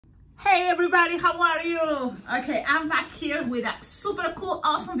Hey everybody, how are you? Okay, I'm back here with a super cool,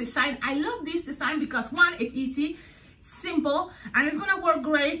 awesome design. I love this design because one, it's easy, simple, and it's gonna work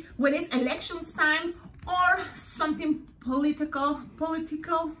great when it's elections time or something political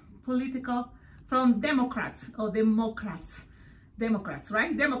from Democrats,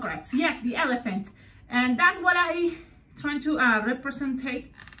 right? Democrats, yes, the elephant. And that's what I trying to represent.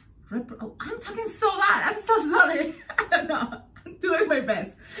 Oh, I'm talking so loud, I'm so sorry. I don't know. I'm doing my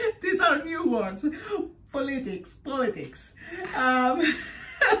best. These are new words. Politics. So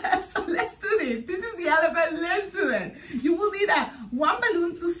let's do this. This is the elephant. Let's do it. You will need one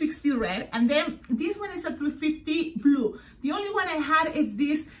balloon 260 red, and then this one is a 350 blue. The only one I had is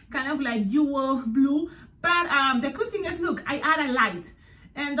this kind of like jewel blue. But the good thing is, look, I add a light,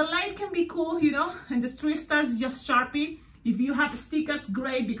 and the light can be cool, you know. And the street stars just Sharpie. If you have stickers,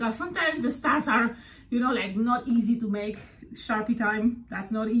 great, because sometimes the stars are, you know, like not easy to make. Sharpie time,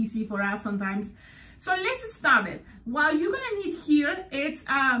 that's not easy for us sometimes. So let's start it. What you're gonna need here, it's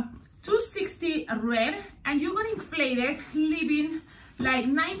 260 red, and you're gonna inflate it, leaving like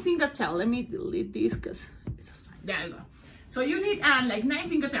 9 finger tail. Let me delete this because it's a sign. There you go. So you need like 9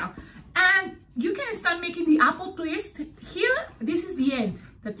 finger tail, and you can start making the apple twist. Here, this is the end.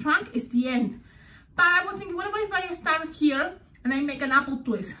 The trunk is the end. But I was thinking, what about if I start here and I make an apple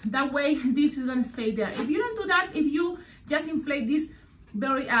twist? That way, this is gonna stay there. If you don't do that, if you just inflate this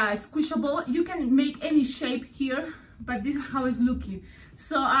very squishable, you can make any shape here, but this is how it's looking.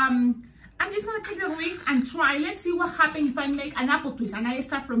 So I'm just gonna take a risk and try. Let's see what happens if I make an apple twist and I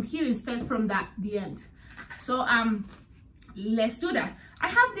start from here instead from the end. So let's do that. I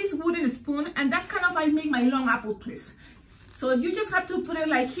have this wooden spoon, and that's kind of I make my long apple twist. So you just have to put it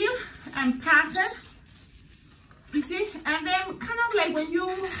like here and pass it. You see, and then kind of like when you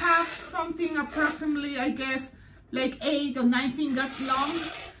have something approximately, I guess, like 8 or 9 fingers long,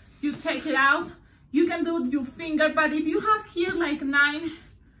 you take it out. You can do your finger, but if you have here like 9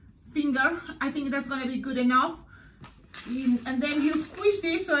 finger, I think that's gonna be good enough. And then you squish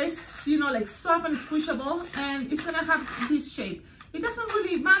this so it's, you know, like soft and squishable, and it's gonna have this shape. It doesn't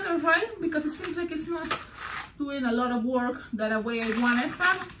really matter, right? Because it seems like it's not doing a lot of work that way I want it,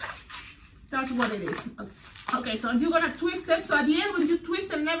 but that's what it is. Okay, so you're gonna twist it. So at the end, when you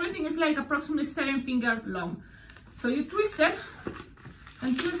twist it and everything, is like approximately 7 finger long. So you twist it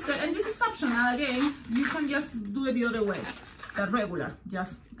and twist it, and this is optional again. You can just do it the other way, the regular,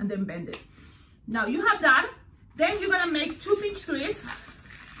 just, and then bend it. Now you have that. Then you're gonna make 2 pinch twists,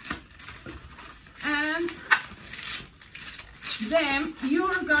 and then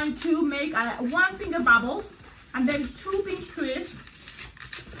you're going to make a 1 finger bubble, and then 2 pinch twists.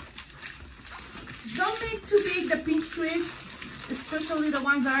 Don't make too big the pinch twists, especially the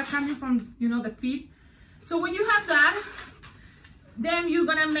ones that are coming from, you know, the feet. So when you have that, then you're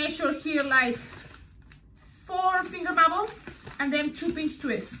gonna measure here like 4 finger bubble and then 2 pinch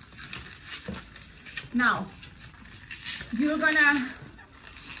twists. Now, you're gonna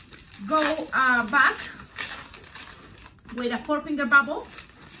go back with a 4 finger bubble,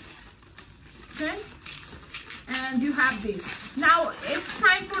 okay? And you have this. Now it's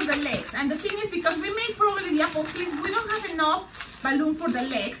time for the legs. And the thing is, because we made probably the apple twist, we don't have enough balloon for the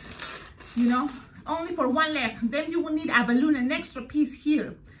legs, you know, only for 1 leg. Then you will need a balloon, an extra piece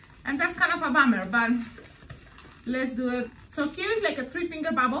here. And that's kind of a bummer, but let's do it. So here is like a 3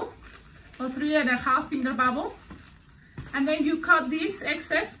 finger bubble or 3.5 finger bubble. And then you cut this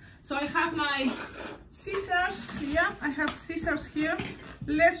excess. So I have my scissors. Yeah, I have scissors here.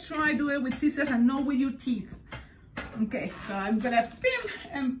 Let's try do it with scissors and not with your teeth. Okay, so I'm gonna pin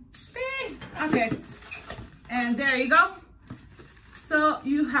and pin. Okay, and there you go. So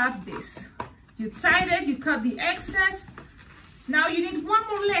you have this. You tied it, you cut the excess. Now you need 1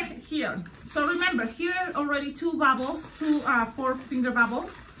 more leg here. So remember, here already 2 bubbles, 2 4 finger bubble.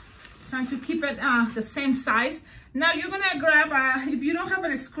 Trying to keep it the same size. Now you're gonna grab, if you don't have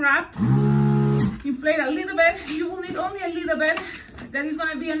a scrap, inflate a little bit. You will need only a little bit. That is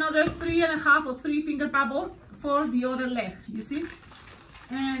gonna be another 3.5 or 3 finger bubble for the other leg, you see?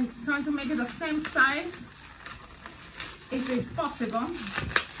 And trying to make it the same size if it's possible.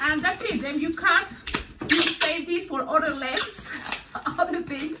 And that's it. Then you cut, you save this for other legs, other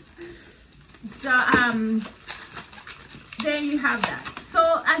things. So then you have that.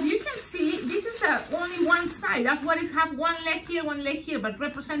 So as you can see, this is only one side. That's what it have, 1 leg here, 1 leg here, but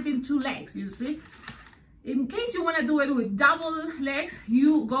representing 2 legs, you see? In case you want to do it with double legs,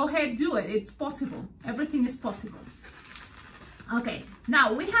 you go ahead, do it. It's possible. Everything is possible. Okay,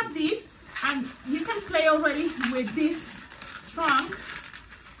 now we have this, and you can play already with this trunk,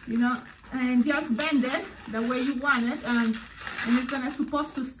 you know, and just bend it the way you want it, and it's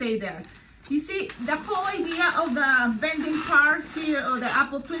supposed to stay there. You see, the whole idea of the bending part here, or the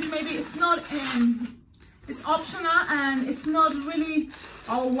apple twist, maybe it's not, it's optional, and it's not really,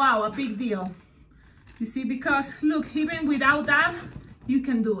 oh wow, a big deal. You see, because look, even without that, you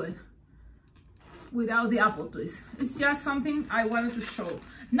can do it. Without the apple twist. It's just something I wanted to show.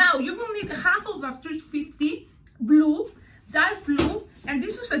 Now, you will need half of a 350 blue, dark blue, and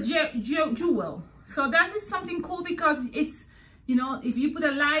this was a jewel. So that is something cool because it's, you know, if you put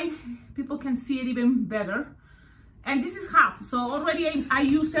a light, people can see it even better. And this is half, so already I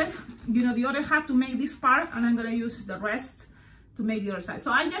use it, you know, the other half to make this part, and I'm gonna use the rest to make the other side.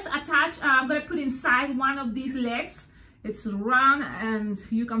 So I just attach, I'm gonna put inside one of these legs. It's round, and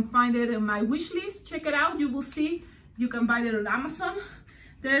you can find it in my wish list. Check it out, you will see. You can buy it on Amazon.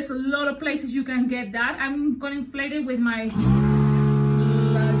 There's a lot of places you can get that. I'm gonna inflate it with my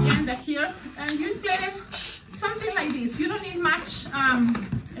agenda here, and you inflate it something like this. You don't need much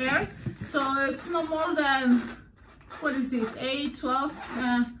air, so it's no more than, what is this, 8, 12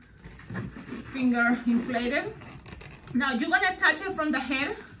 finger inflated. Now you're gonna attach it from the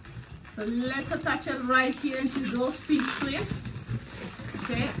head. So let's attach it right here into those pinch twists.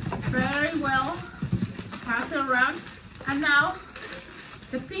 Okay, very well. Pass it around. And now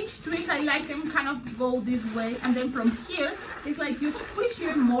the pinch twists, I like them kind of go this way. And then from here, it's like you squish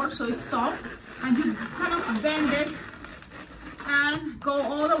even more so it's soft. And you kind of bend it and go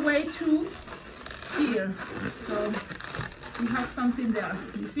all the way to here. So you have something there,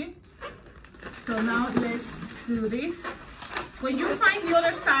 you see? So now let's do this. When you find the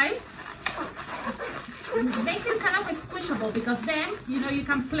other side, make it kind of squishable, because then, you know, you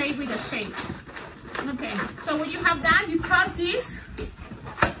can play with the shape. Okay, so when you have that, you cut this,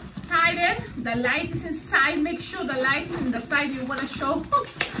 tie it, the light is inside, make sure the light is in the side you want to show.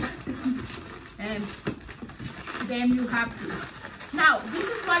 And then you have this. Now, this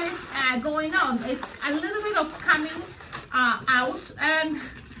is what is going on. It's a little bit of coming out, and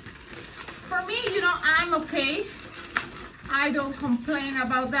for me, you know, I'm okay. I don't complain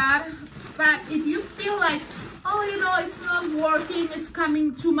about that. But if you feel like, oh, you know, it's not working, it's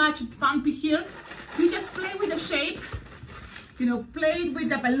coming too much bumpy here, you just play with the shape, you know, play with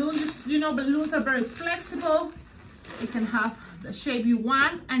the balloons. You know, balloons are very flexible. You can have the shape you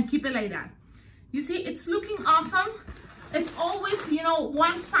want and keep it like that. You see, it's looking awesome. It's always, you know,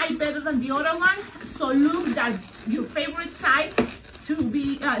 one side better than the other one. So look that your favorite side to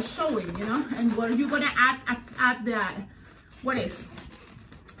be showing, you know, and where you're gonna add the, what is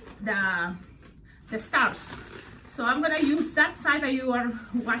the stars. So I'm gonna use that side that you are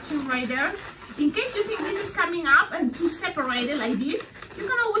watching right there. In case you think this is coming up and too separated like this, you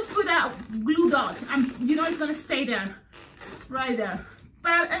can always put a glue dot, and you know it's gonna stay there, right there.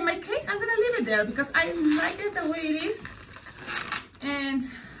 But in my case, I'm gonna leave it there because I like it the way it is. And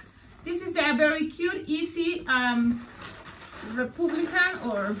this is a very cute, easy Republican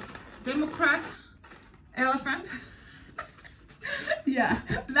or Democrat elephant. Yeah.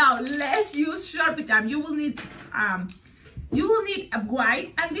 Now let's use Sharpie time. You will need a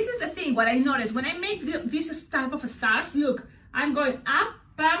white, and this is the thing. What I noticed when I make this type of stars, look, I'm going up,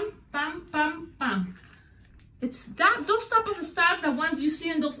 bam, bam, bam, bam. It's those type of stars, the ones you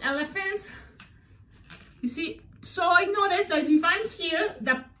see in those elephants. You see. So I noticed that if I'm here,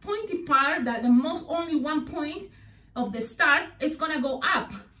 the pointy part, that the most only one point of the star is gonna go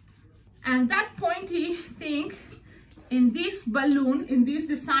up, and that pointy thing in this balloon, in this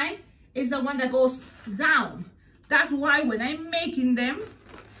design, is the one that goes down. That's why when I'm making them,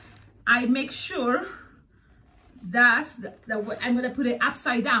 I make sure that's I'm gonna put it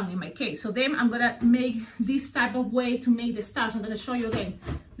upside down in my case. So then I'm gonna make this type of way to make the stars. I'm gonna show you again.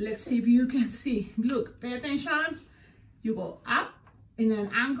 Let's see if you can see. Look, pay attention. You go up in an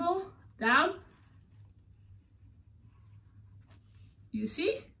angle, down. You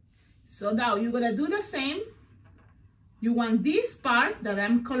see? So now you're gonna do the same. You want this part that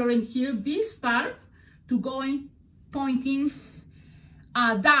I'm coloring here, this part, to go in pointing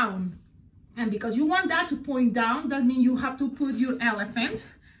down. And because you want that to point down, that means you have to put your elephant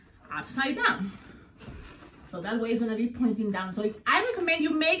upside down. So that way it's gonna be pointing down. So I recommend you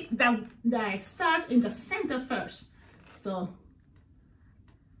make the stars in the center first. So,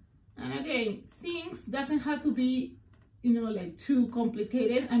 and again, things doesn't have to be, you know, like too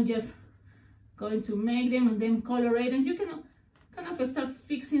complicated. I'm just going to make them and then color it, and you can kind of start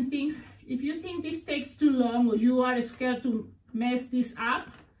fixing things. If you think this takes too long or you are scared to mess this up,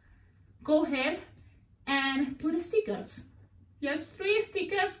 go ahead and put stickers. Just 3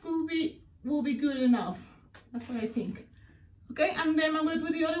 stickers will be good enough. That's what I think. Okay, and then I'm going to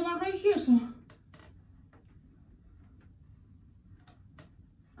put the other one right here. So,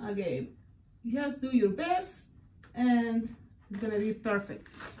 again, just do your best and it's going to be perfect.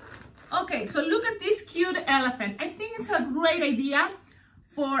 Okay, so look at this cute elephant. I think it's a great idea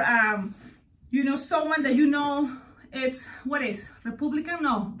for, you know, someone that you know it's, what is, Republican?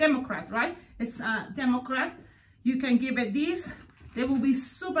 No, Democrat, right? It's a Democrat. You can give it this. They will be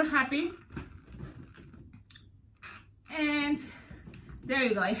super happy. And there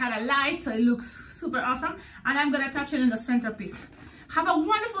you go. I had a light, so it looks super awesome. And I'm going to attach it in the centerpiece. Have a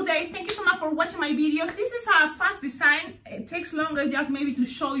wonderful day. Thank you so much for watching my videos. This is a fast design. It takes longer just maybe to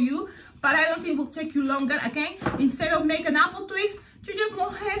show you, but I don't think it will take you longer. Okay, instead of make an apple twist, you just go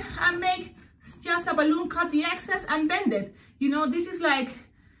ahead and make just a balloon, cut the excess and bend it. You know, this is like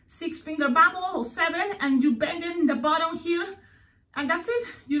 6-finger bubble or 7, and you bend it in the bottom here, and that's it.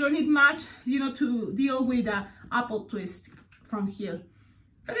 You don't need much, you know, to deal with the apple twist from here.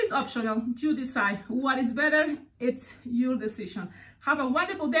 But it's optional. You decide what is better. It's your decision. Have a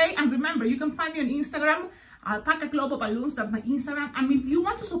wonderful day, and remember, you can find me on Instagram, Alpacaglobo Balloons. That's my Instagram. And if you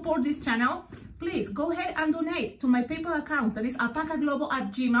want to support this channel, please go ahead and donate to my PayPal account. That is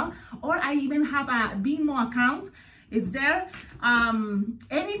alpacaglobo@gmail.com, or I even have a Venmo account. It's there.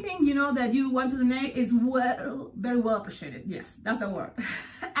 Anything, you know, that you want to donate is very well appreciated. Yes, that's the word.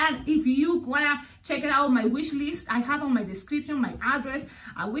 And if you wanna check it out, my wish list, I have on my description, my address,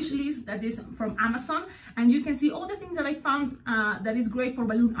 a wish list that is from Amazon, and you can see all the things that I found that is great for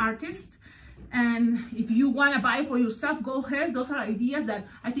balloon artists. And if you want to buy for yourself, go ahead. Those are ideas that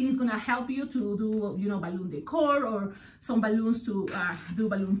I think is going to help you to do, you know, balloon decor, or some balloons to do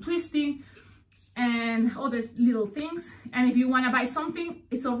balloon twisting and other little things. And if you want to buy something,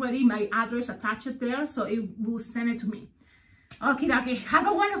 it's already my address attached there, so it will send it to me. Okay, have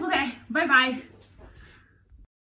a wonderful day. Bye bye.